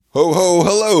Ho, ho,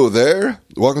 hello there.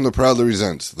 Welcome to Proudly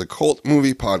Resents, the cult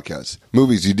movie podcast.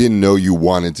 Movies you didn't know you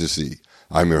wanted to see.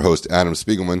 I'm your host, Adam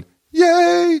Spiegelman.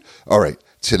 Yay! All right,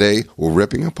 today we're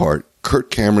ripping apart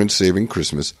Kirk Cameron's Saving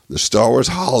Christmas, the Star Wars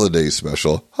Holiday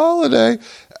Special, Holiday,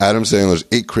 Adam Sandler's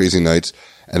 8 Crazy Nights,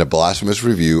 and a blasphemous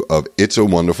review of It's a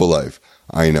Wonderful Life.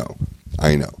 I know.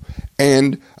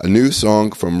 And a new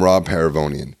song from Rob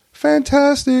Paravonian.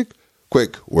 Fantastic.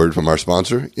 Quick word from our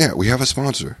sponsor. Yeah, we have a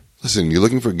sponsor. Listen, you're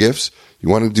looking for gifts? You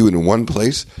want to do it in one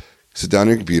place? Sit down on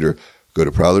your computer, go to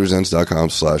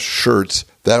proudlyresents.com/shirts.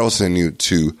 That'll send you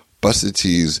to Busted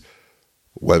Tees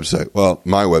website. Well,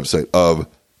 my website of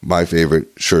my favorite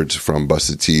shirts from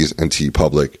Busted Tees and Tee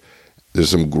Public.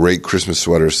 There's some great Christmas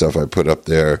sweater stuff I put up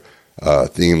there,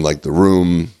 themed like The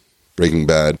Room, Breaking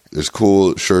Bad. There's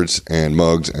cool shirts and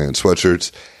mugs and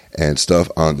sweatshirts and stuff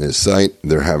on this site.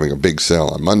 They're having a big sale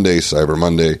on Monday, Cyber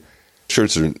Monday.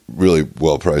 Shirts are really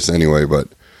well priced anyway, but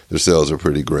their sales are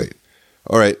pretty great.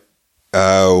 All right.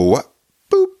 What?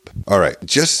 Boop. All right.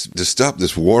 Just to stop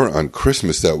this war on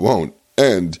Christmas that won't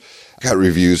end, I got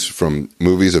reviews from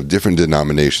movies of different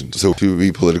denominations. So to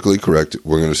be politically correct,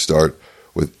 we're going to start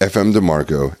with FM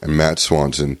DeMarco and Matt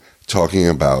Swanson talking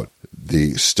about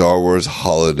the Star Wars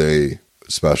Holiday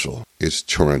Special. It's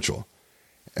torrential.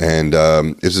 And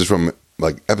this is from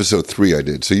like episode 3 I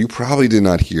did. So you probably did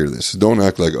not hear this. Don't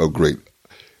act like, oh, great.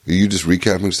 Are you just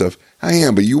recapping stuff? I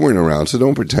am, but you weren't around, so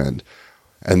don't pretend.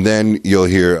 And then you'll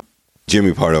hear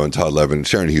Jimmy Pardo and Todd Levin and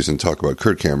Sharon Houston talk about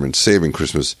Kirk Cameron Saving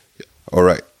Christmas. All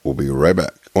right, we'll be right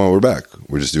back. Well, we're back.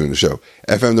 We're just doing the show.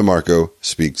 FM DeMarco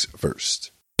speaks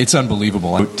first. It's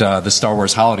unbelievable. The Star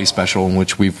Wars Holiday Special, in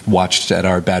which we've watched at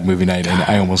our bad movie night, and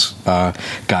I almost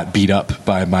got beat up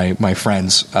by my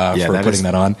friends for putting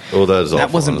that on. Well, that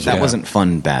wasn't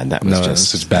fun. Bad. That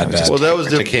was just bad. Well, that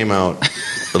was it came out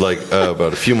like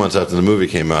about a few months after the movie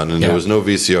came out, and there was no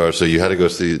VCR, so you had to go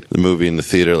see the movie in the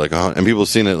theater. And people have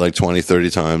seen it like 20,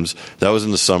 30 times. That was in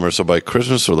the summer, so by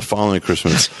Christmas or the following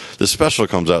Christmas, the special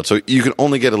comes out. So you can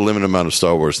only get a limited amount of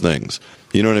Star Wars things.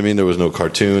 You know what I mean? There was no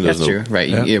cartoon. That's true, right?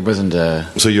 Yeah. It wasn't.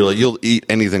 So you're like, you'll eat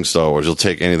anything Star Wars. You'll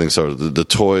take anything Star Wars. The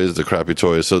toys, the crappy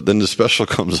toys. So then the special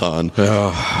comes on,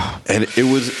 and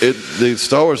the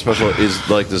Star Wars special is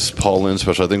like this Paul Lynde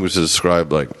special, I think, which is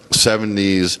described like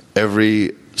 70s.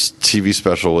 Every TV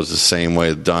special was the same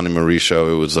way. The Donnie Marie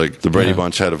show. It was like the Brady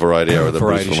Bunch had a variety hour that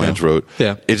Bruce Vilanch wrote.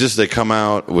 Yeah, it's just they come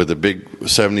out with the big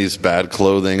 70s bad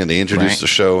clothing and they introduce the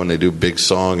show and they do big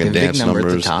song and dance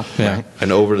numbers, at the top,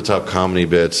 and over the top comedy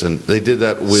bits, and they did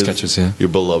that with sketches, your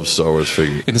beloved Star Wars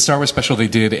figure. In the Star Wars special, they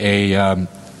did a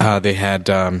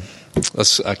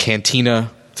cantina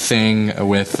thing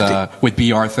with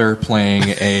B. Arthur playing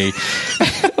a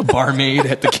barmaid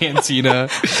at the cantina.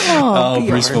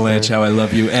 Bruce Vilanch, how I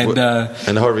love you, and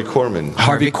Harvey Korman.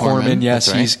 Harvey Korman,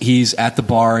 yes, right. He's at the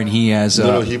bar and he has.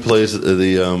 He plays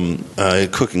the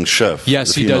cooking chef.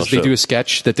 Yes, he does. Chef. They do a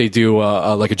sketch that they do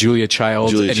like a Julia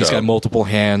Child, he's got multiple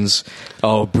hands.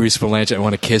 Oh, Bruce Vilanch, I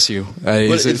want to kiss you.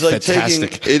 It's like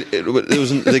fantastic. It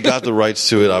was. They got the rights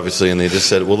to it, obviously, and they just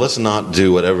said, well, let's not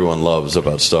do what everyone loves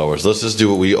about Star Wars. Let's just do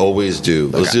what we always do.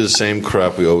 Let's do the same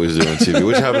crap we always do on TV,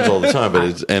 which happens all the time. But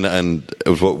it's and it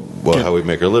was how we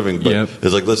make our living. But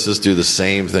it's like, let's just do the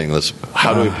same thing.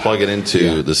 How do we plug it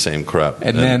into the same crap?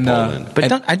 And then,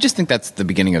 I just think that's the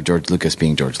beginning of George Lucas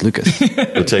being George Lucas.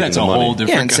 We're taking that's the a money. whole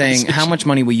different and saying, how much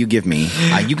money will you give me?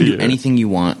 You can do anything you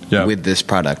want with this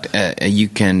product. You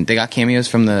can. They got cameos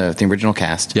from the original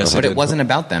cast, but it wasn't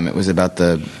about them. It was about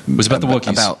the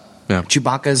Wookiees. About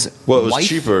Chewbacca's wife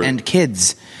cheaper. and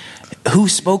kids who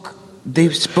spoke. They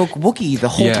spoke Wookiee the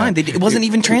whole time. It wasn't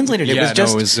even translated. It was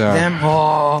just them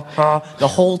the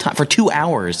whole time for 2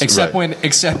 hours. Except when,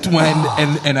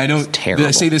 and I don't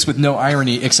say this with no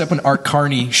irony. Except when Art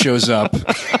Carney shows up.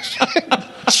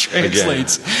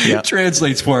 Translates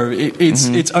for him.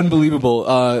 It's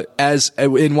unbelievable. As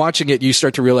in watching it, you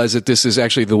start to realize that this is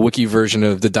actually the Wookiee version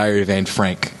of the Diary of Anne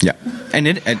Frank. Yeah, and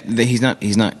he's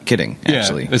not kidding.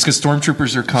 Actually, it's because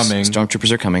stormtroopers are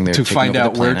coming. They're to find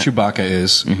out where Chewbacca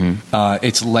is.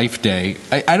 It's Life Day.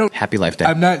 I don't. Happy Life Day.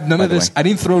 I'm not. None of this. I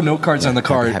didn't throw note cards on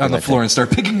the floor and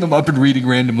start picking them up and reading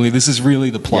randomly. This is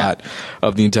really the plot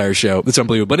of the entire show. It's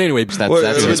unbelievable. But anyway,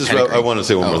 I want to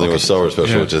say one more thing with Star Wars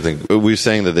special, which I think we're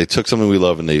saying that they took something we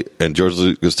love and George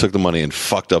Lucas took the money and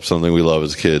fucked up something we love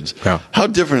as kids. How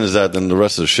different is that than the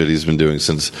rest of the shit he's been doing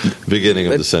since the beginning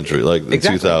of the century, like in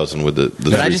 2000 with the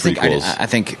three prequels? I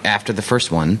think after the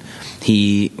first one,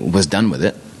 he was done with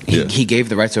it. He gave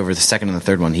the rights over the second and the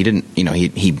third one. He didn't,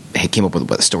 he came up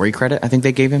with story credit I think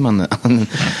they gave him on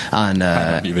I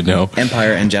don't even know.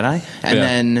 Empire and Jedi, and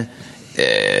then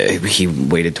he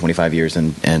waited 25 years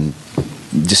and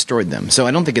destroyed them. So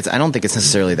I don't think it's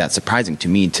necessarily that surprising to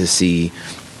me to see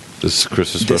this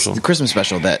Christmas special. The Christmas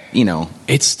special that,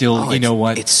 it's still, you know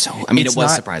what? It's so, I mean, it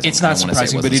was surprising. It's not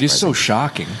surprising, but it is so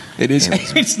shocking. It is,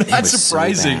 it's not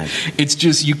surprising. So it's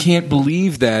just, you can't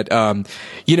believe that,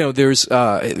 there's,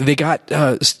 they got,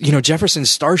 Jefferson's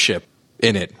Starship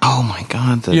in it. Oh my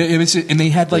God! It was, and they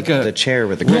had like the chair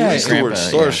with the the word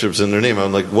starships in their name.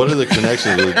 I'm like, what are the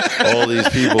connections with all these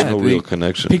people? No real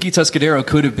connection. Pinky Tuscadero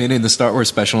could have been in the Star Wars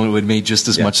special, and it would have made just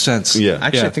as much sense. Yeah,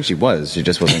 actually, I think she was. She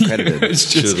just wasn't credited.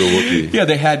 She was a Wookiee. Yeah,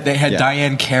 they had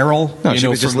Diane Carroll. No, she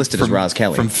was just listed as Roz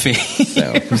Kelly from Fame,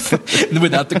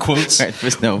 without the quotes. Right,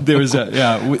 there was they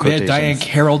had Diane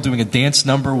Carroll doing a dance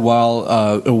number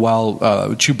while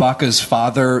Chewbacca's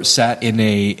father sat in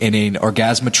an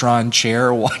orgasmatron chair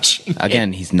watching.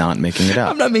 Again, he's not making it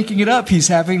up. I'm not making it up. He's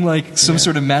having like some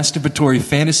sort of masturbatory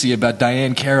fantasy about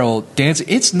Diane Carroll dancing.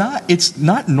 It's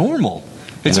not normal.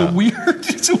 It's a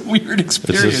weird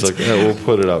experience. It's just like, we'll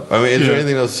put it up. I mean, is there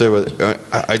anything else to say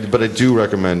about it? But I do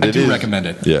recommend it. I do recommend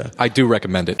it. Yeah. I do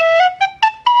recommend it.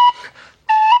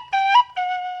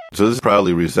 So this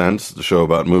Proudly Resents, the show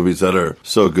about movies that are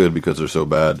so good because they're so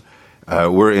bad.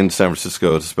 We're in San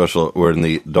Francisco. It's a special. We're in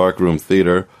the Dark Room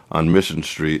Theater on Mission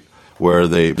Street, where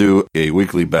they do a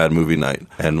weekly bad movie night.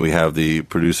 And we have the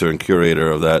producer and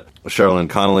curator of that, Sherilyn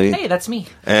Connolly. Hey, that's me.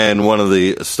 And one of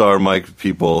the star Mike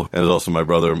people, and is also my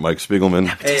brother, Mike Spiegelman.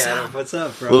 Hey, Adam, what's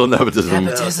up, bro? Little nepotism.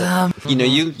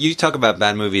 You talk about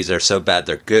bad movies that are so bad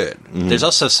they're good. Mm-hmm. There's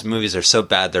also some movies that are so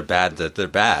bad they're bad that they're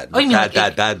bad. Oh, you mean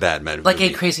bad movies. Like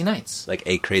 8 Crazy Nights. Like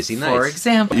 8 Crazy Nights. For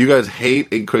example. You guys hate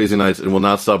 8 Crazy Nights and will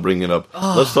not stop bringing it up.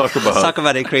 Let's talk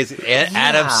about 8 Crazy.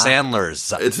 Adam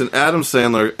Sandler's. It's an Adam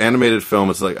Sandler animated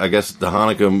film. It's like, I guess, the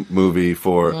Hanukkah movie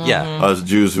for us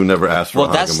Jews who never asked for a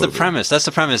Hanukkah that's the movie. premise. That's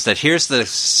the premise, that here's the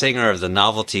singer of the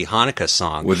novelty Hanukkah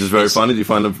song. Which is very funny. Do you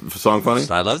find the song funny?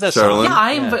 I love that Sherilyn?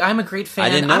 song. Yeah, I'm a great fan. I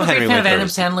didn't know I'm a great Henry fan of Winkler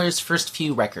Adam was- Sandler's first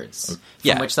few records.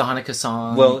 From which the Hanukkah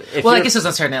song. Well, I guess it was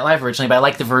on Saturday Night Live originally, but I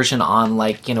like the version on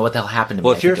What the Hell Happened to Me.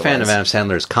 Well, if you're a fan of Adam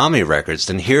Sandler's comedy records,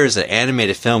 then here's an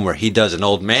animated film where he does an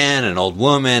old man, an old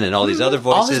woman, and all these other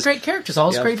voices. All his great characters, all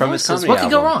his great from voices. his comedy What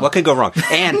could go album. wrong? What could go wrong?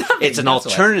 And it's an That's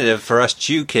alternative for us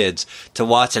Jew kids to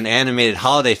watch an animated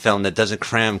holiday film that doesn't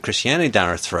cram Christianity down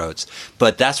our throats.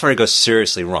 But that's where it goes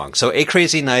seriously wrong. So 8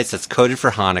 Crazy Nights, that's coded for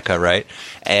Hanukkah, right?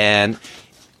 And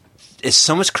it's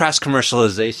so much crass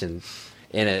commercialization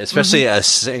in it, especially a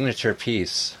signature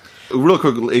piece. Real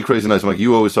quick, 8 Crazy Nights, Mike,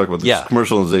 you always talk about this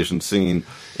commercialization scene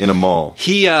in a mall.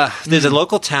 There's a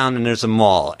local town and there's a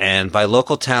mall, and by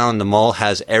local town, the mall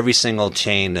has every single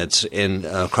chain that's in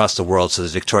across the world. So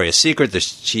there's Victoria's Secret,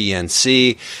 there's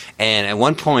GNC, and at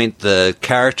one point, the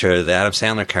character, the Adam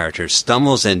Sandler character,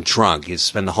 stumbles in drunk. He's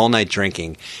spent the whole night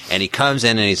drinking, and he comes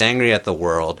in and he's angry at the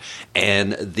world,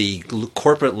 and the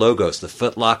corporate logos, the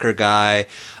Foot Locker guy,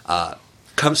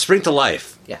 spring to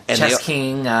life. Yeah, and Chess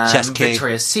King,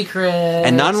 Victoria's Secret.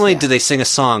 And not only do they sing a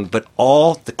song, but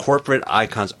all the corporate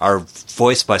icons are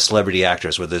voiced by celebrity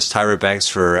actors, whether it's Tyra Banks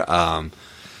for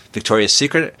Victoria's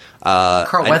Secret.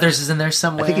 Carl Weathers is in there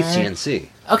somewhere. I think it's GNC.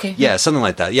 Okay. Yeah, something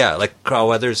like that. Yeah, like Carl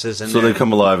Weathers is in there. So they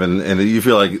come alive, and you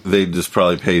feel like they just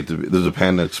probably paid to be... There's a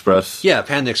Panda Express. Yeah,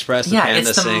 Panda Express. The Panda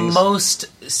it's the sings.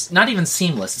 most, not even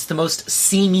seamless, it's the most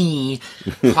seamy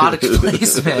product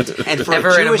placement and for ever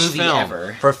a in a Jewish movie film,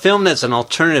 ever. For a film that's an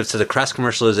alternative to the crass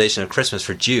commercialization of Christmas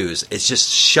for Jews, it just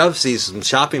shoves these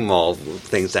shopping mall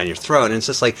things down your throat. And it's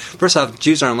just like, first off,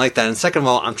 Jews aren't like that. And second of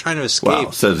all, I'm trying to escape. Wow,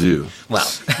 says you. Well,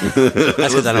 that's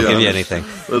because I don't give you anything.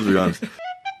 Let's be honest.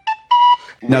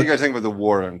 What do you guys think about the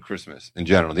war on Christmas in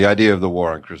general? The idea of the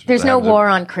war on Christmas. There's no war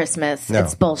on Christmas. No.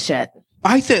 It's bullshit.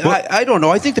 I think I don't know.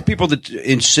 I think the people that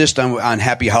insist on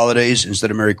happy holidays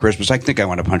instead of Merry Christmas, I think I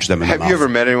want to punch them in the mouth. Have you ever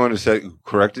met anyone who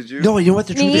corrected you? No, you know what?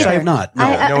 The truth is, I have not.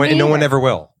 No, No one ever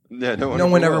will. Yeah, no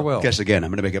one ever will. Guess again.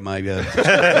 I'm going to make it my.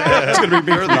 It's going to be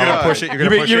bigger than You're gonna push it. You're gonna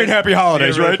push it. You mean happy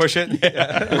holidays, You're right? Push it.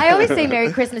 Yeah. I always say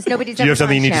Merry Christmas. Nobody's Do you ever have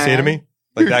something you need to say to Sharon. me?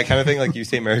 Like that kind of thing? Like you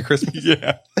say Merry Christmas?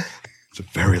 Yeah. It's a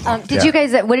very long. Did you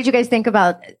guys? What did you guys think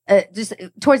about? Just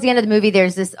towards the end of the movie,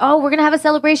 there's this. Oh, we're gonna have a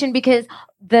celebration because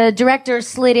the director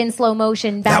slid in slow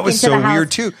motion back That was into so the house.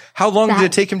 weird too. How long did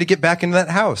it take him to get back into that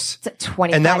house?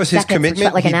 25 And that was his seconds, which commitment.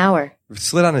 felt like an hour.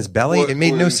 Slid on his belly. What- It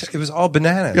made no what- sense. It was all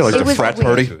bananas. Yeah, like It the was frat weird.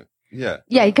 party. Yeah.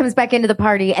 Yeah, he comes back into the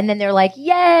party, and then they're like,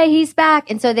 "Yay, he's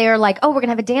back!" And so they're like, "Oh, we're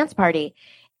gonna have a dance party."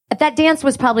 That dance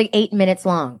was probably 8 minutes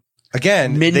long.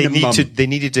 Again, Minimum. they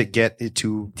needed to get it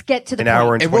to To get to the an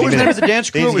hour and And 20 what was the name minutes. of the dance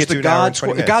They crew? need It was to the get to an hour and God 20 Squad.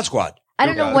 The minutes. God Squad. I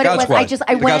don't know what it was.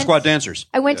 I went. God Squad dancers.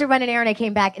 I went to run an errand. I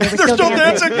came back and they were still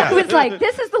dancing. I was like,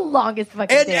 "This is the longest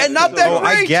fucking dance." And not that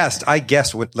great. I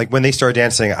guessed when they started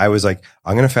dancing, I was like,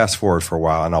 I'm going to fast forward for a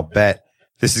while, and I'll bet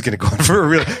this is going to go on for a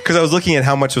real. Because I was looking at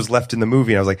how much was left in the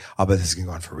movie, and I was like, I'll bet this is going to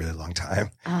go on for a really long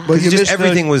time. But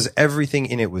everything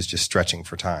in it was just stretching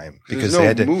for time because they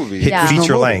had to hit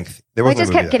feature length. I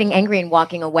just kept getting angry and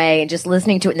walking away and just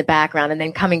listening to it in the background and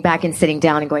then coming back and sitting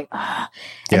down and going,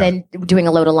 and then doing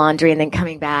a load of laundry and then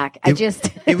coming back.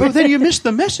 Well, then you missed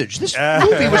the message. This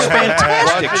movie was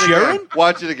fantastic, Sharon.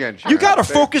 Watch it again, Sharon. You got to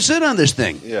focus in on this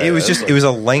thing. Yeah, it was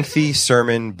a lengthy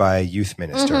sermon by a youth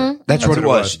minister. Mm-hmm. That's what it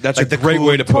was. That's like a great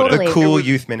way to put it. The cool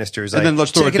youth ministers. And then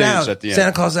let's throw a dance at the end.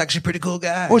 Santa Claus is actually a pretty cool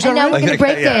guy. And now we're going to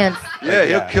break dance. Yeah,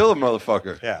 he'll kill a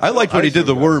motherfucker. Yeah. I liked when he did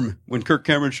the worm when Kirk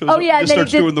Cameron shows up. Yeah, he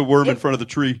starts doing the worm in front of the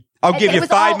tree. I'll give you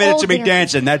 5 minutes of me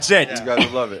dancing. That's it. You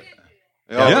guys love it.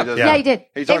 Yeah, he did.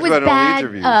 He talks it was about it on the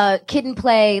interviews. bad Kid and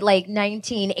Play, like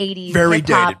 1980s Very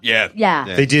hip-hop. dated.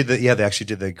 Yeah. They did they actually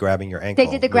did the grabbing your ankle. They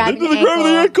did the grabbing the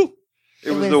ankle. It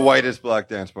was the whitest black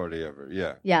dance party ever.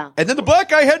 Yeah. Yeah. And then the black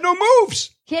guy had no moves.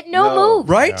 He had no moves.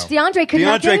 Right? DeAndre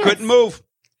couldn't move.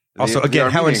 Also, again,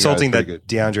 how insulting that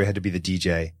DeAndre had to be the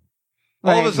DJ.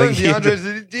 All of a sudden, DeAndre's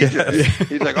the DJ.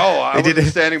 He's like, I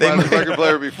was standing by the record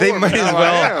player before. They might as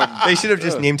well. They should have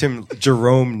just named him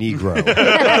Jerome Negro.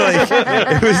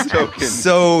 It was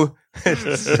so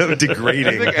degrading.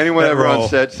 I think anyone ever on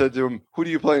set said to him, "Who do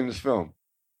you play in this film?"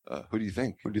 Who do you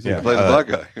think? Who do you think? I play the black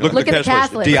guy. Look at the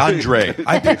cast list. DeAndre.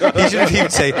 He should even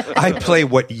say, "I play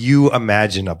what you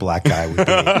imagine a black guy would be."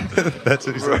 That's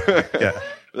what he said. Yeah.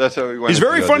 That's how he went. He's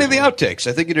very funny in the outtakes.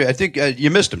 I think you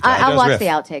missed him. I watched the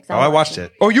outtakes. I watched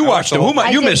it. Oh, you watched him.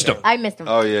 You missed him. I missed him.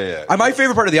 Oh yeah. My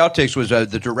favorite part of the outtakes was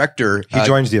the director. He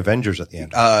joins the Avengers at the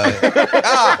end.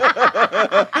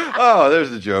 Oh, there's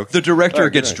the joke. The director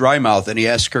gets dry mouth, and he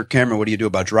asks Kirk Cameron, "What do you do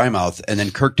about dry mouth?" And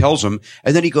then Kirk tells him,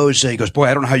 and then he goes, "Boy,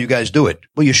 I don't know how you guys do it."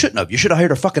 Well, you shouldn't have. You should have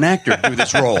hired a fucking actor to do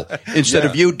this role instead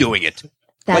of you doing it.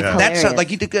 That's not like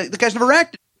the guy's never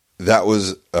acted. That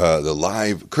was the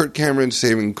live Kirk Cameron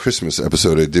Saving Christmas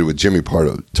episode I did with Jimmy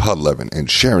Pardo, Todd Levin,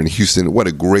 and Sharon Houston. What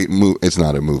a great movie. It's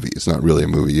not a movie. It's not really a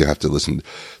movie. You have to listen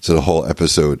to the whole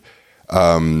episode.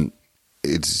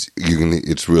 It's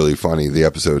really funny. The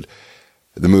episode,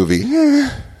 the movie,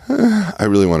 I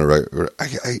really want to write.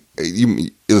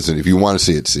 Listen, if you want to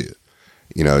see it, see it.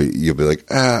 You know, you'll be like,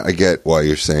 I get why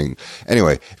you're saying.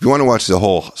 Anyway, if you want to watch the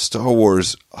whole Star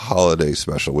Wars holiday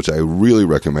special, which I really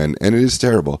recommend, and it is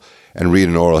terrible, and read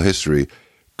an oral history,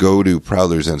 go to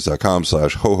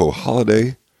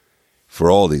proudlyresents.com/ho-ho-holiday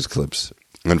for all these clips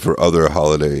and for other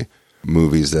holiday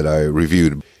movies that I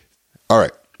reviewed. All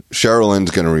right, Cheryl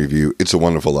Lynn's going to review It's a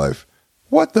Wonderful Life.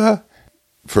 What the?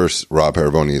 First, Rob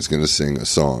Paravoni is going to sing a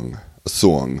song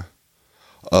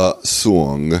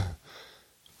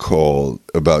called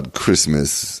About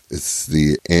Christmas. It's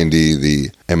the Andy, the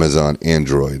Amazon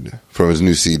Android. From his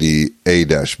new CD,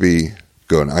 A-B.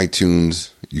 Go on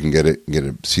iTunes. You can get it. Get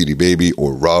a CD Baby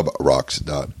or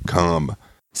robrocks.com.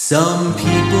 Some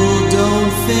people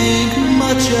don't think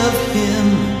much of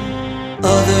him.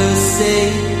 Others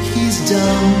say he's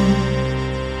dumb.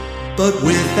 But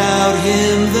without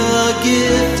him, the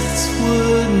gifts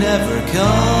would never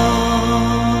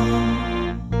come.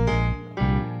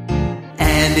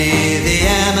 Andy, the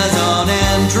Amazon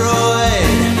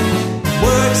Android,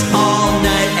 works all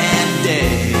night and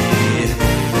day,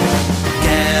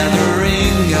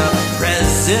 gathering up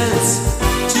presents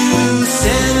to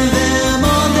send them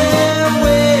on their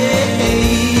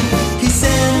way. He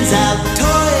sends out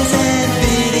toys and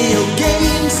video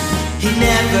games. He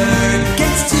never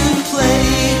gets to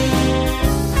play,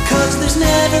 'cause there's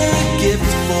never a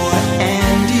gift for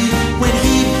Andy when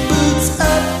he boots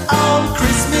up on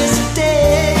Christmas Day.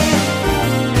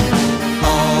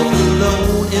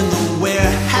 In the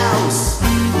warehouse,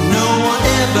 no one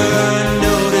ever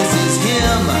notices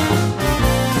him.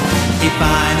 He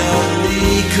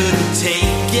finally couldn't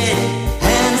take it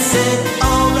and said,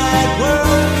 "Alright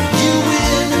world, you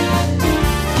win."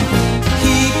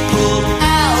 He pulled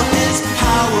out his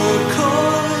power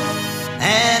cord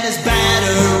and his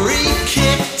battery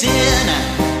kicked in.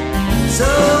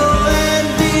 So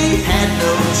Andy had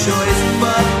no choice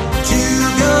but to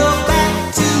go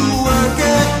back to work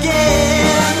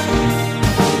again.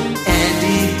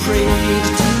 Andy prayed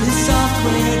to his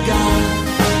software god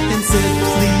and said,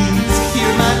 "Please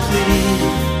hear my plea.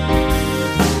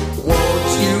 Won't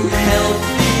you help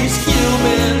these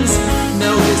humans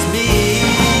notice me?"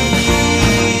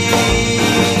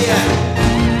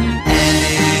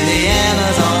 Andy, the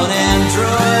Amazon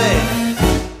Android,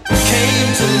 came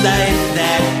to life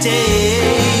that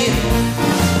day.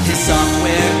 His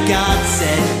software god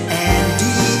said,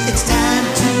 Andy, it's time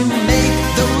to make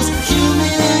those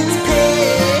humans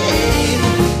pay.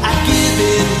 I've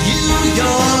given you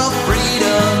your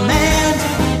freedom and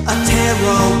a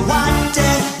terawatt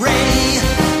death ray.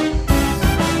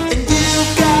 And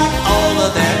you've got all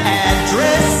of their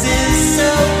addresses, so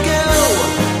go,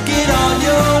 get on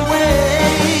your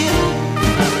way.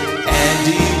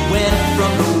 Andy went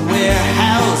from the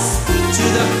warehouse to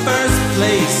the first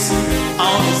place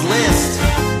on his list.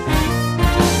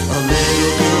 A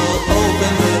little girl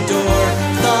opened the door,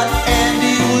 thought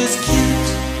Andy was cute,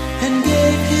 and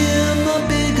gave him a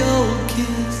big old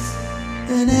kiss.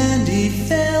 And Andy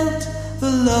felt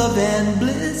the love and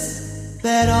bliss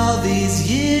that all these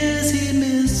years he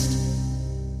missed.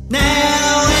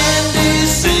 Now Andy's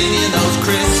singing those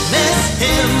Christmas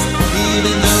hymns,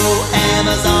 even though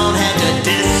Amazon had to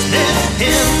dismiss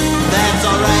him. That's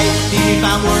alright, he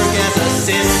found work as a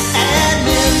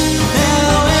sysadmin.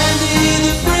 Now Andy,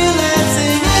 the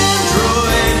freelancing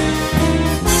android,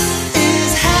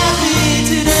 is happy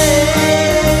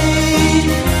today.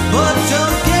 But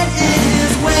don't get in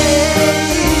his way,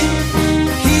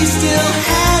 he still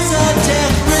has a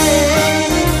death ray.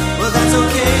 Well, that's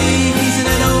okay, he's in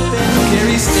an open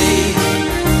carry state.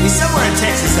 He's somewhere in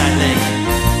Texas, I think.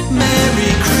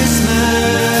 Merry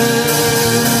Christmas.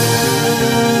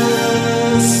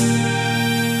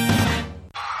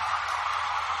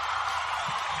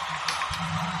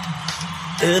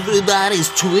 Everybody's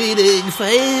tweeting,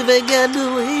 faving and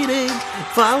deleting.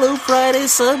 Follow Friday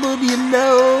someone you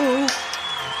know,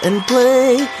 and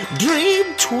play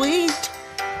Dream Tweet,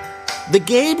 the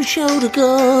game show to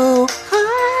go.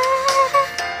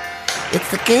 It's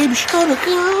the game show to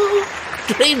go.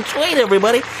 Dream Tweet,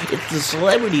 everybody. It's the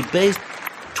celebrity-based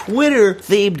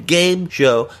Twitter-themed game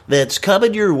show that's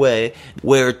coming your way,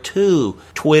 where two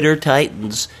Twitter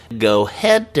titans go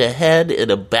head-to-head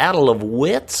in a battle of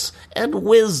wits and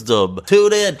wisdom.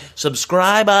 Tune in,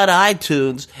 subscribe on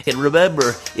iTunes, and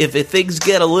remember, if things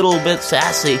get a little bit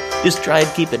sassy, just try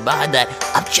and keep in mind that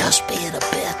I'm just being a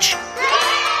bitch.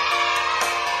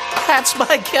 That's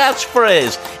my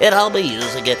catchphrase, and I'll be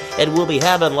using it, and we'll be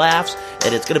having laughs,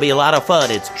 and it's going to be a lot of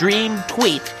fun. It's Dream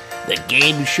Tweet, the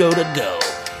game show to go.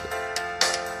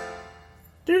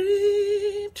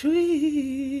 Dream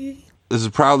Tweet. This is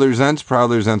Proudly Resents,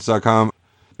 ProudlyResents.com.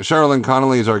 Sherilyn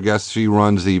Connolly is our guest. She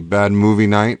runs the Bad Movie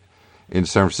Night in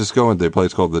San Francisco at a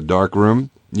place called The Dark Room.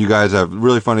 You guys have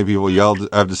really funny people yelled.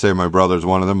 I have to say my brother's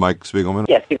one of them, Mike Spiegelman.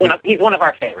 Yes, he's one of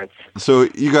our favorites. So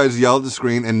you guys yelled at the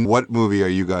screen, and what movie are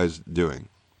you guys doing?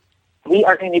 We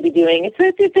are going to be doing,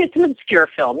 it's an obscure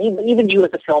film. Even you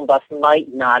as a film buff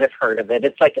might not have heard of it.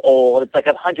 It's like old. It's like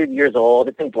 100 years old.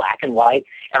 It's in black and white.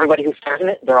 Everybody who stars in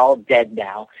it, they're all dead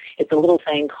now. It's a little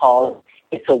thing called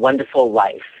It's a Wonderful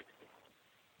Life.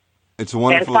 It's a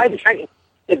wonderful... And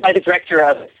it's by the director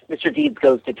of Mr. Deeds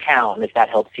Goes to Town, if that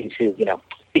helps you to,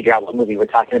 figure out what movie we're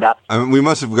talking about. I mean, we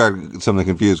must have got something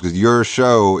confused, because your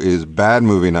show is Bad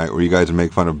Movie Night, where you guys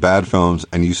make fun of bad films,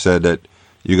 and you said that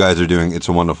you guys are doing It's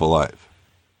a Wonderful Life.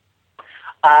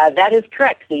 That is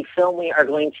correct. The film we are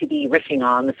going to be riffing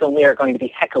on, the film we are going to be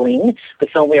heckling, the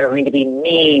film we are going to be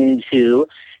mean to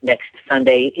next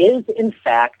Sunday is, in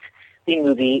fact, the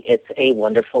movie It's a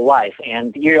Wonderful Life.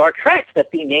 And you are correct that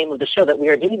the name of the show that we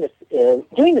are doing this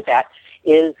at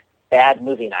is Bad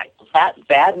Movie Night. At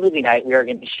Bad Movie Night, we are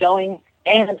going to be showing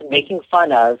and making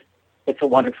fun of It's a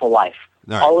Wonderful Life.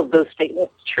 Right. All of those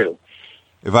statements true.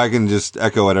 If I can just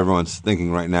echo what everyone's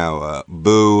thinking right now,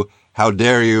 boo, how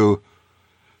dare you,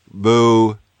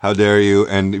 boo, how dare you,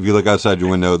 and if you look outside your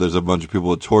window, there's a bunch of people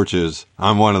with torches.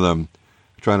 I'm one of them,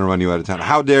 trying to run you out of town.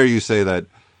 How dare you say that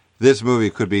this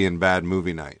movie could be in Bad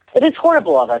Movie Night? It is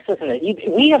horrible of us, isn't it?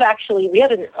 We had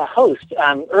a host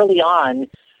early on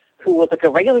who was like a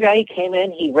regular guy. He came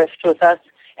in, he riffed with us,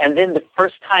 and then the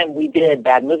first time we did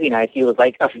Bad Movie Night, he was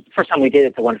like, first time we did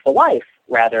It's a Wonderful Life,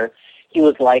 rather, he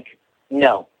was like,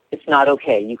 no, it's not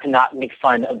okay. You cannot make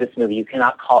fun of this movie. You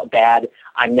cannot call it bad.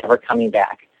 I'm never coming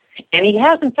back. And he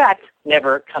has, in fact,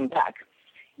 never come back.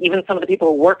 Even some of the people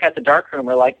who work at the Dark Room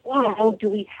are like, oh, do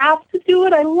we have to do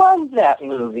it? I love that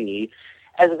movie.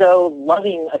 As though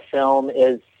loving a film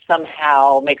is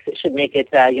somehow should make it,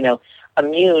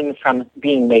 immune from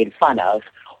being made fun of,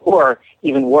 or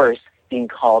even worse, being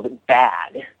called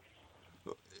bad.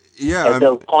 Yeah. As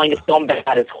though calling a film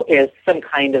bad is some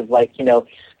kind of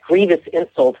grievous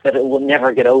insult that it will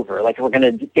never get over. Like we're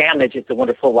going to damage It's a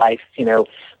Wonderful Life,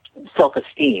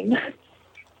 self-esteem.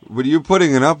 But you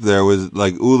putting it up there with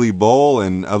like Uli Boll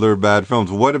and other bad films.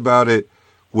 What about it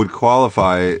would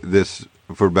qualify this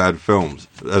for bad films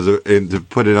and to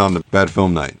put it on the Bad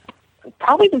Film Night?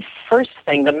 probably the first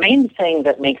thing, the main thing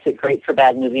that makes it great for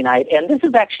Bad Movie Night, and this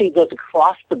is actually goes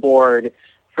across the board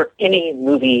for any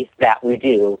movie that we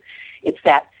do, it's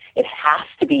that it has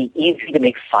to be easy to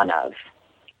make fun of.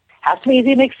 Has to be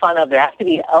easy to make fun of. There has to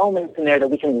be elements in there that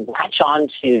we can latch on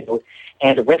to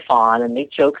and riff on and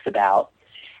make jokes about.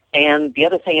 And the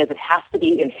other thing is it has to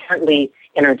be inherently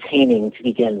entertaining to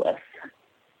begin with.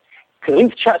 Because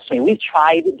we've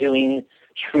tried doing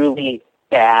truly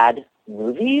bad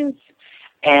movies,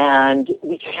 and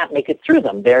we can't make it through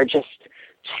them. They're just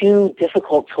too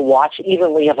difficult to watch,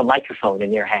 even when you have a microphone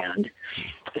in your hand.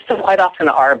 So quite often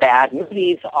our bad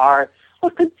movies are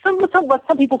what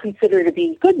some people consider to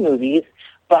be good movies,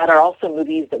 but are also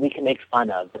movies that we can make fun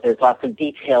of. There's lots of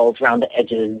details around the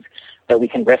edges that we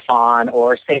can riff on,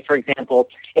 or say, for example,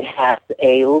 it has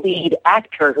a lead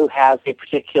actor who has a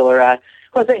particular,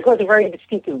 who has a very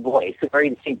distinctive voice, a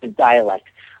very distinctive dialect,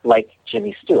 like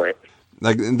Jimmy Stewart.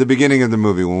 Like in the beginning of the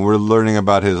movie, when we're learning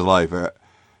about his life,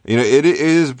 it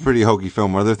is a pretty hokey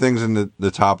film. Are there things in the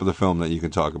top of the film that you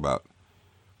can talk about?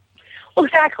 Well,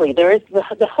 exactly. There is the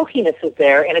hokiness is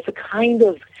there, and it's a kind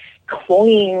of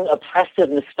cloying, oppressive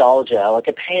nostalgia, like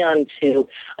a pan to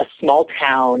a small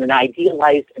town, an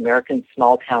idealized American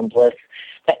small town bliss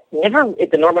that never,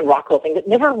 the Norman Rockwell thing, that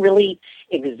never really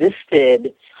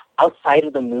existed outside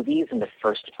of the movies in the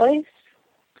first place.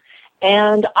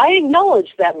 And I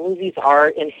acknowledge that movies are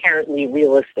inherently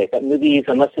realistic, that movies,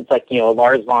 unless it's like, a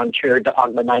Lars von Trier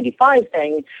Dogma 95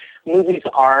 thing, movies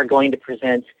are going to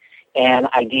present an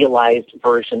idealized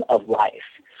version of life.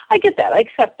 I get that. I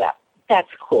accept that.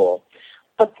 That's cool.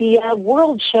 But the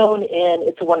world shown in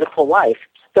It's a Wonderful Life,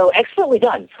 though excellently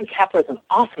done, Frank Capra is an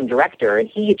awesome director, and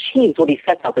he achieves what he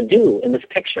sets out to do in this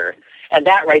picture. And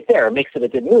that right there makes it a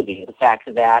good movie, the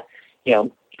fact that,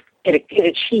 it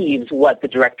achieves what the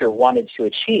director wanted to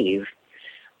achieve.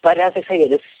 But as I say,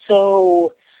 it is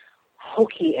so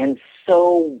hokey and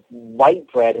so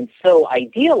white bread and so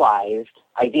idealized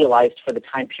for the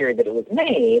time period that it was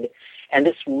made. And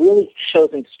this really shows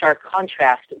in stark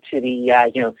contrast to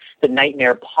the, the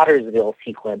nightmare Pottersville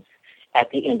sequence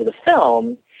at the end of the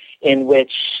film, in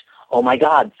which, oh my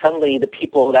God, suddenly the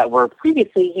people that were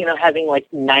previously, having like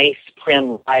nice,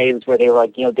 prim lives where they were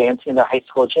like, dancing in their high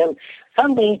school gym,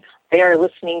 suddenly they're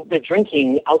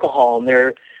drinking alcohol, and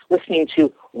they're listening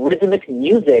to rhythmic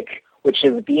music, which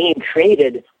is being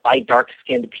created by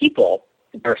dark-skinned people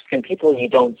you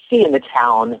don't see in the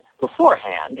town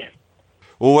beforehand.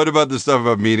 Well, what about the stuff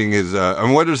about meeting his,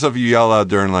 what are stuff you yell out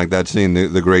during like that scene,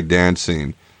 the great dance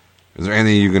scene? Is there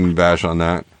anything you can bash on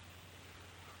that?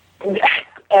 Do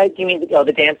you mean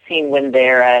the dance scene when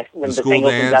they're when the school thing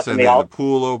opens dance up and the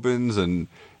pool opens and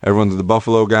everyone's the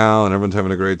Buffalo Gal and everyone's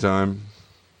having a great time?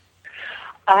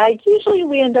 Usually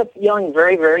we end up yelling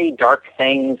very, very dark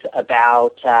things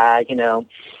about,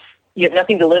 you have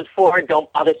nothing to live for,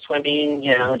 don't bother swimming,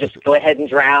 just go ahead and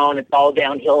drown. It's all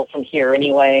downhill from here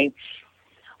anyway.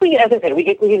 As I said, we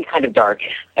get kind of dark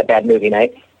at Bad Movie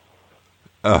Night.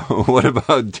 What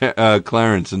about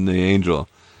Clarence and the Angel?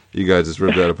 You guys just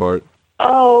ripped that apart.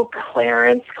 Oh,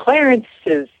 Clarence. Clarence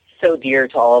is so dear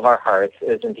to all of our hearts,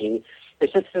 isn't he?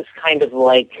 There's just this kind of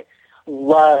like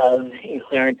love in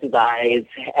Clarence's eyes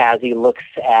as he looks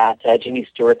at Jimmy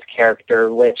Stewart's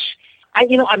character, which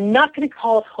I'm not going to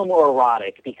call it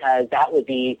homoerotic because that would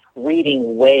be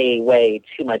reading way, way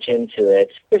too much into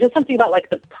it. There's just something about like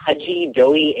the pudgy,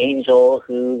 doughy Angel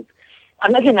who,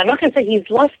 I'm not going to say he's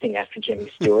lusting after Jimmy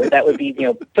Stewart. That would be,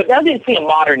 but that would be a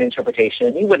modern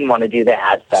interpretation. You wouldn't want to do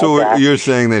that. So you're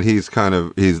saying that he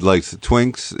likes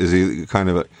twinks? Is he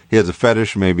he has a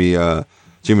fetish? Maybe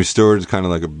Jimmy Stewart is kind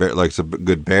of like likes a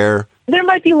good bear. There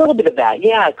might be a little bit of that,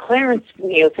 yeah. Clarence,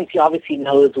 since he obviously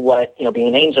knows what being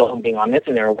an angel and being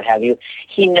omniscient or what have you,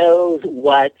 he knows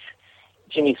what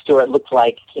Jimmy Stewart looked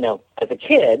like, as a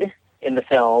kid in the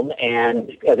film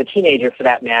and as a teenager for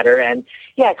that matter. And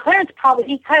yeah, Clarence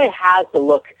he kind of has the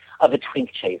look of a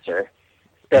twink chaser.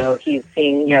 So he's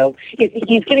seeing,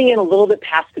 he's getting in a little bit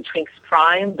past the twink's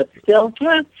prime, but still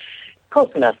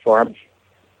close enough for him.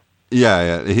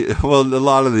 Yeah. Well, a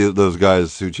lot of those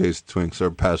guys who chase twinks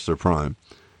are past their prime.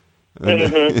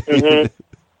 Mm-hmm.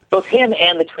 Both him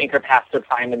and the twink are past their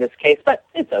prime in this case, but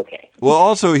it's okay. Well,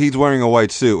 also, he's wearing a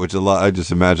white suit, which I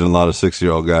just imagine a lot of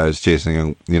 6-year-old guys chasing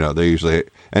him, they usually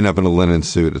end up in a linen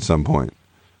suit at some point.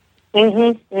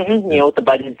 Mm-hmm, mm-hmm. With the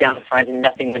buttons down the front and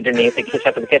nothing underneath. They catch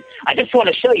up with the kid. I just want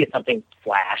to show you something,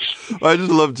 Flash. I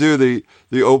just love, too,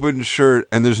 the open shirt,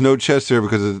 and there's no chest hair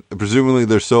because presumably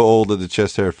they're so old that the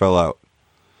chest hair fell out.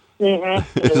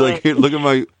 Mm-hmm. It's like, here, look at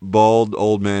my bald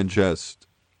old man chest.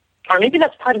 Or maybe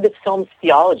that's part of this film's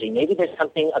theology. Maybe there's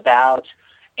something about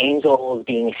angels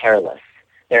being hairless.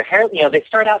 Their hair, they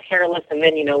start out hairless, and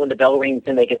then, when the bell rings,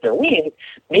 then they get their wings.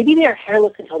 Maybe they are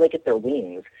hairless until they get their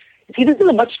wings. See, this is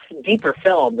a much deeper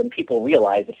film than people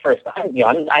realize at first.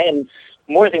 I am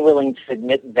more than willing to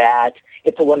admit that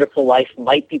It's a Wonderful Life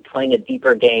might be playing a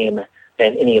deeper game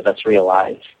than any of us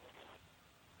realize.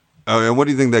 Oh, and what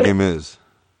do you think that game is?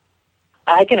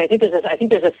 Again, I think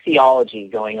there's a theology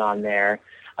going on there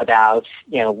about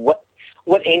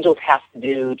what angels have to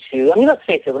do to. I mean, let's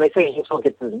face it. When they say angel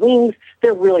gets his wings,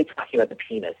 they're really talking about the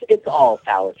penis. It's all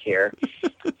phallic here.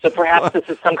 So perhaps this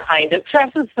is some kind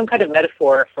of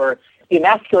metaphor for the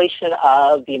emasculation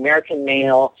of the American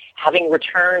male, having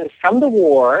returned from the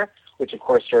war, which of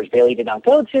course George Bailey did not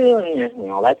go to,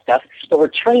 and all that stuff. But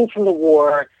returning from the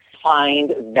war,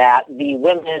 find that the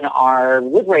women are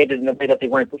liberated in a way that they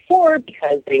weren't before,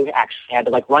 because they actually had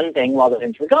to run things while the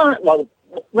men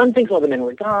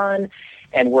were gone,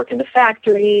 and work in the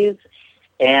factories,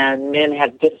 and men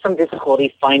had some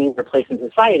difficulty finding their place in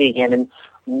society again and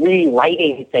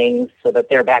rewriting things so that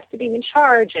they're back to being in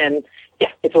charge. And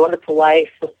yeah, It's a Wonderful Life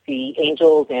with the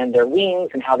angels and their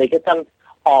wings and how they get them,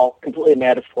 all completely a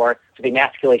metaphor for the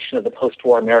emasculation of the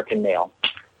post-war American male.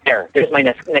 There's my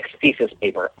next thesis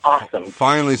paper. Awesome.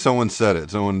 Finally, someone said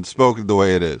it. Someone spoke it the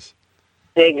way it is.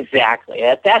 Exactly.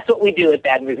 That's what we do at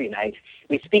Bad Movie Night.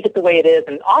 We speak it the way it is,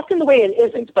 and often the way it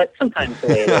isn't, but sometimes the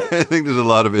way it is. I think there's a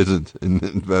lot of isn't in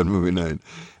Bad Movie Night.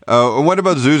 What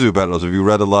about Zuzu Pedals? Have you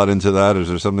read a lot into that? Is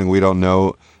there something we don't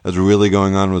know that's really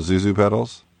going on with Zuzu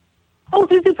Pedals? Oh,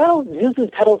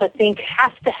 Zuzu Pedals, I think,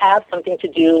 has to have something to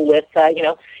do with,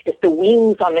 if the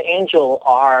wings on the angel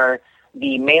are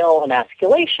the male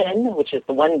emasculation, which is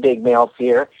the one big male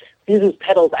fear, Zuzu's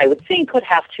Pedals, I would think, would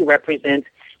have to represent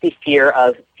the fear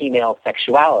of female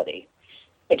sexuality.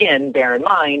 Again, bear in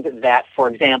mind that, for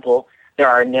example, there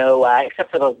are no,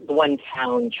 except for the one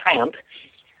town tramp,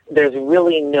 there's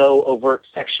really no overt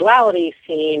sexuality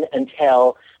seen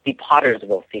until the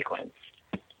Pottersville sequence.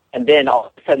 And then all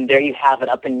of a sudden there you have it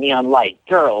up in neon light.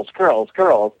 Girls, girls,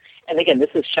 girls. And again, this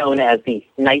is shown as the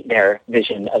nightmare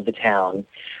vision of the town.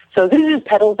 So Zuzu's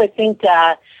Pedals, I think,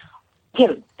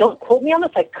 again, don't quote me on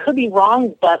this, I could be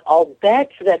wrong, but I'll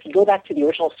bet that if you go back to the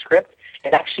original script,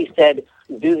 it actually said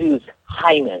Zuzu's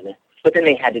hymen, but then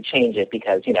they had to change it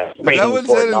because, that was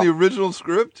said in the original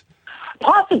script?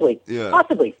 Possibly. Yeah.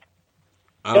 Possibly.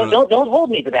 Don't hold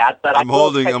me to that, but I'm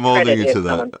holding you to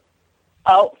that.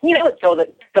 Oh,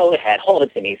 go ahead. Hold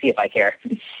it to me. See if I care.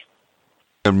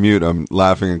 I'm mute. I'm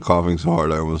laughing and coughing so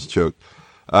hard I almost choked.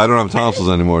 I don't have tonsils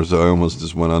anymore, so I almost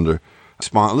just went under.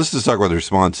 Let's just talk about the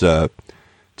response to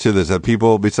this. That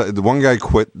people, besides the one guy,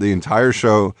 quit the entire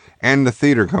show and the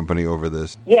theater company over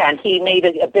this. Yeah, and he made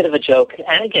a bit of a joke,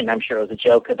 and again, I'm sure it was a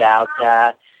joke about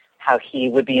how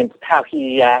he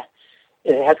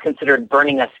has considered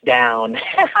burning us down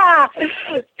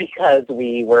because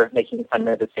we were making fun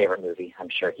of his favorite movie. I'm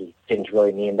sure he didn't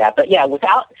really mean that, but yeah,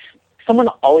 someone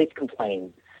always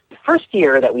complained. The first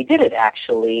year that we did it,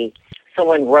 actually,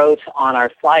 someone wrote on our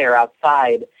flyer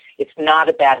outside, "It's not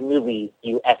a bad movie,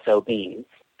 you SOBs."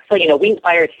 So, we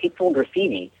inspired Hateful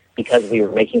Graffiti because we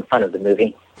were making fun of the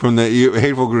movie. From the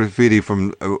Hateful Graffiti,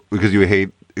 because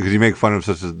you make fun of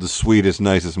the sweetest,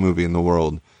 nicest movie in the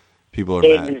world. People are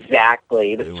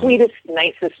exactly mad. The sweetest,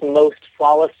 nicest, most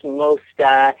flawless,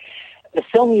 the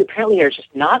film you apparently are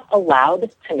just not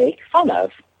allowed to make fun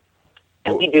of.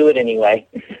 And we do it anyway.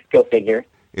 Go figure.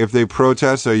 If they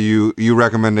protest, you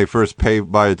recommend they first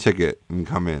buy a ticket and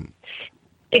come in?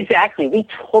 Exactly. We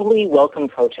totally welcome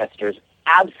protesters.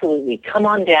 Absolutely. Come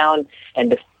on down and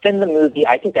defend the movie.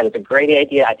 I think that is a great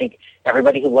idea. I think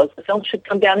everybody who loves the film should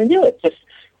come down and do it. Just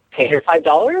pay your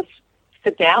 $5,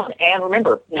 sit down, and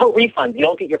remember, no refunds. You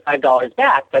don't get your $5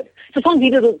 back, but just as long as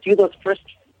you do those first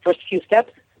few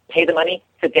steps, pay the money,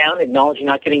 sit down, acknowledge you're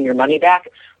not getting your money back,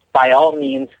 by all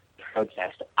means,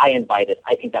 protest. I invite it.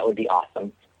 I think that would be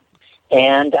awesome.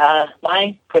 And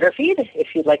my Twitter feed,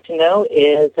 if you'd like to know,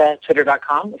 is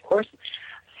twitter.com, of course,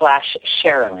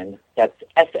 /Sherilyn. That's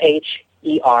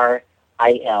SHERILYN.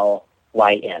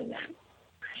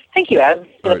 Thank you, Adam.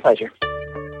 It's been a pleasure.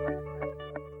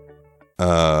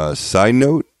 Side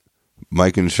note,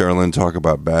 Mike and Sherilyn talk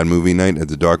about Bad Movie Night at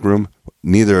the Dark Room.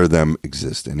 Neither of them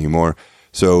exist anymore,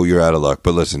 so you're out of luck.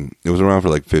 But listen, it was around for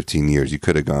like 15 years. You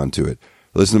could have gone to it.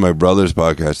 Listen to my brother's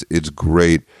podcast. It's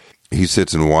great. He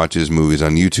sits and watches movies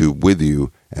on YouTube with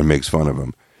you and makes fun of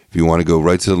them. If you want to go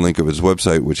right to the link of his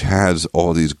website, which has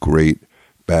all these great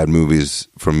bad movies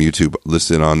from YouTube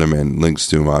listed on them and links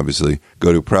to them, obviously,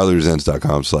 go to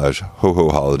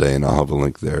proudlyresents.com/ho-ho-holiday, and I'll have a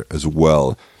link there as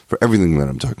well for everything that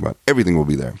I'm talking about. Everything will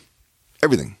be there.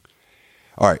 Everything.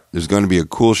 All right. There's going to be a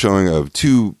cool showing of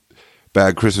 2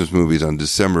 Bad Christmas Movies on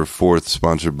December 4th,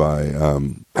 sponsored by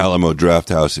Alamo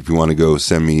Drafthouse. If you want to go,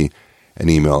 send me an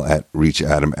email at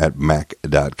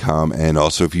reachadam@mac.com. And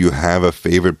also, if you have a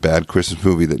favorite bad Christmas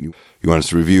movie that you want us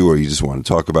to review or you just want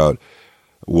to talk about,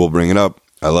 we'll bring it up.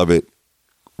 I love it.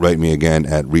 Write me again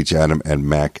at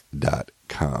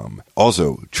reachadam@mac.com.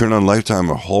 Also, turn on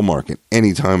Lifetime or Hallmark at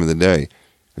any time of the day.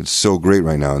 It's so great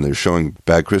right now, and they're showing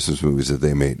bad Christmas movies that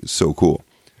they made. It's so cool.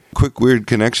 Quick weird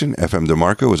connection, FM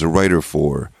DeMarco is a writer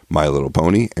for My Little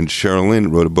Pony, and Cheryl Lynn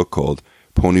wrote a book called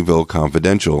Ponyville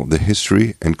Confidential, The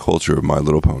History and Culture of My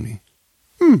Little Pony.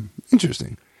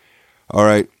 Interesting. All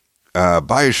right,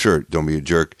 buy a shirt. Don't be a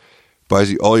jerk.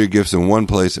 Buy all your gifts in one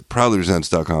place at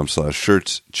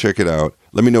proudlyresents.com/shirts. Check it out.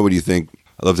 Let me know what you think.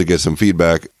 I'd love to get some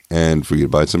feedback and for you to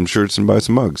buy some shirts and buy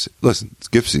some mugs. Listen, it's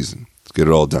gift season. Let's get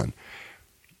it all done.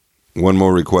 One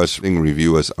more request,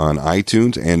 review us on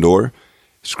iTunes and or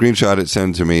screenshot it,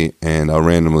 send it to me, and I'll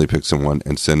randomly pick someone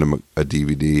and send them a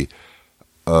DVD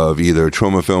of either a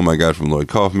trauma film I got from Lloyd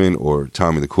Kaufman or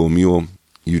Tommy the Cool Mule.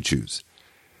 You choose.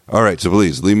 All right, so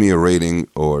please leave me a rating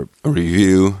or a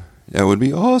review. That would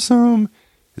be awesome.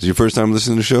 Is it your first time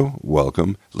listening to the show?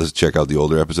 Welcome. Let's check out the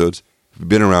older episodes. If you've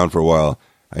been around for a while,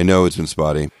 I know it's been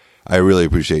spotty. I really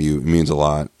appreciate you. It means a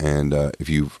lot. And if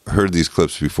you've heard these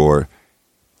clips before,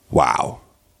 wow.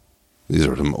 These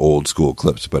are some old school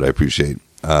clips, but I appreciate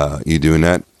you doing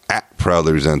that. At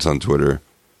Proudly Resents on Twitter.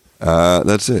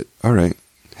 That's it. All right.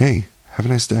 Hey, have a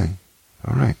nice day.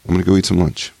 All right. I'm going to go eat some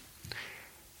lunch.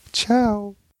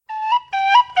 Ciao.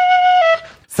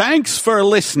 Thanks for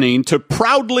listening to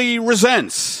Proudly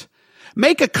Resents.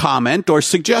 Make a comment or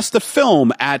suggest a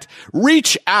film at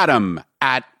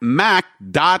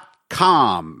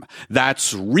reachadam@mac.com.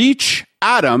 That's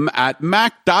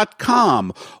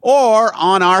reachadam@mac.com or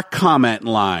on our comment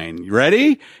line. You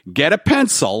ready? Get a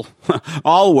pencil.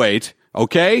 I'll wait.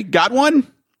 Okay, got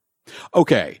one?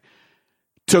 Okay.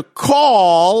 To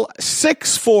call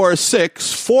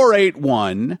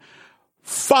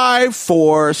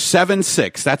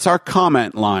 646-481-5476. That's our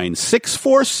comment line.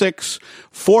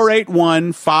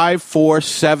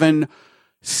 646-481-5476.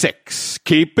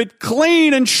 Keep it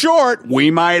clean and short.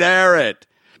 We might air it.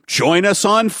 Join us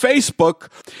on Facebook.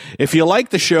 If you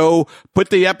like the show, put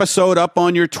the episode up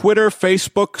on your Twitter,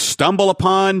 Facebook, Stumble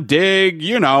Upon, Dig,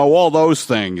 all those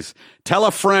things. Tell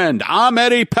a friend. I'm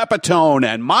Eddie Pepitone,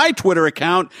 and my Twitter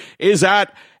account is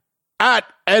at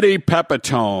Eddie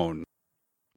Pepitone.